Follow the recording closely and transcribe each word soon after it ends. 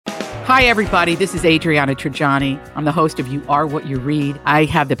Hi, everybody. This is Adriana Trajani. I'm the host of You Are What You Read. I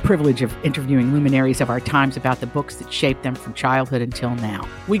have the privilege of interviewing luminaries of our times about the books that shaped them from childhood until now.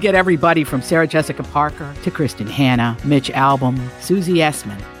 We get everybody from Sarah Jessica Parker to Kristen Hanna, Mitch Albom, Susie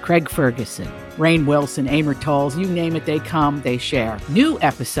Essman, Craig Ferguson, Rainn Wilson, Amor Tolls, you name it, they come, they share. New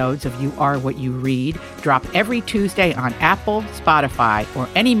episodes of You Are What You Read drop every Tuesday on Apple, Spotify, or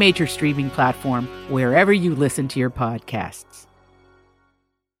any major streaming platform wherever you listen to your podcasts.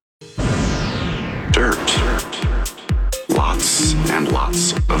 Dirt. Lots and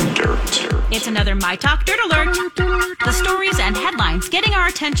lots of dirt. It's another My Talk Dirt Alert. The stories and headlines getting our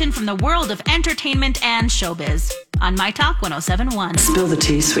attention from the world of entertainment and showbiz. On My Talk 107.1. Spill the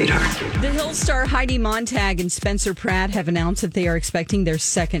tea, sweetheart. The Hill star Heidi Montag and Spencer Pratt have announced that they are expecting their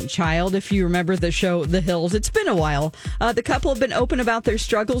second child. If you remember the show The Hills, it's been a while. The couple have been open about their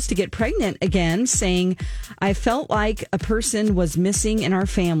struggles to get pregnant again, saying, I felt like a person was missing in our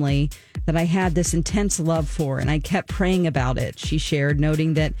family that I had this intense love for, and I kept praying about it, she shared,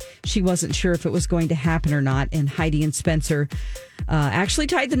 noting that she wasn't sure if it was going to happen or not. And Heidi and Spencer actually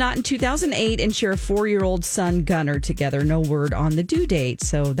tied the knot in 2008 and share a 4-year-old son, Gunnar, together. No word on the due date,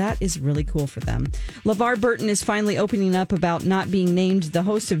 so that is really cool for them. Levar Burton is finally opening up about not being named the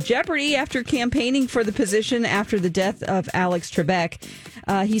host of Jeopardy after campaigning for the position after the death of Alex Trebek.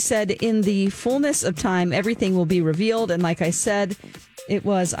 He said, in the fullness of time, everything will be revealed. And like I said, it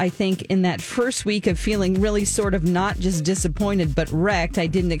was, I think, in that first week of feeling really sort of not just disappointed, but wrecked. I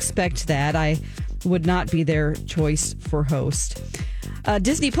didn't expect that. I would not be their choice for host.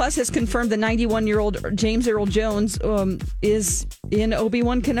 Disney Plus has confirmed the 91-year-old James Earl Jones is in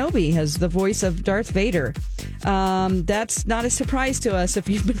Obi-Wan Kenobi as the voice of Darth Vader. That's not a surprise to us if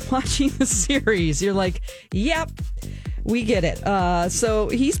you've been watching the series. You're like, yep. We get it. So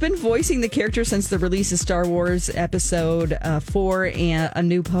he's been voicing the character since the release of Star Wars Episode 4 and A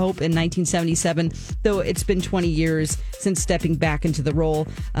New Hope in 1977, though it's been 20 years since stepping back into the role.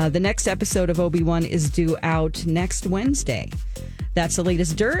 The next episode of Obi-Wan is due out next Wednesday. That's the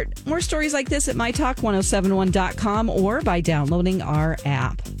latest dirt. More stories like this at mytalk1071.com or by downloading our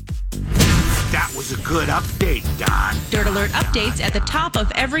app. That was a good update, Don. Dirt Alert updates at the top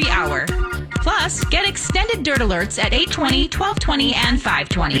of every hour. Plus, get extended Dirt Alerts at 8:20, 12:20, and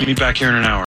 5:20. Meet me back here in an hour.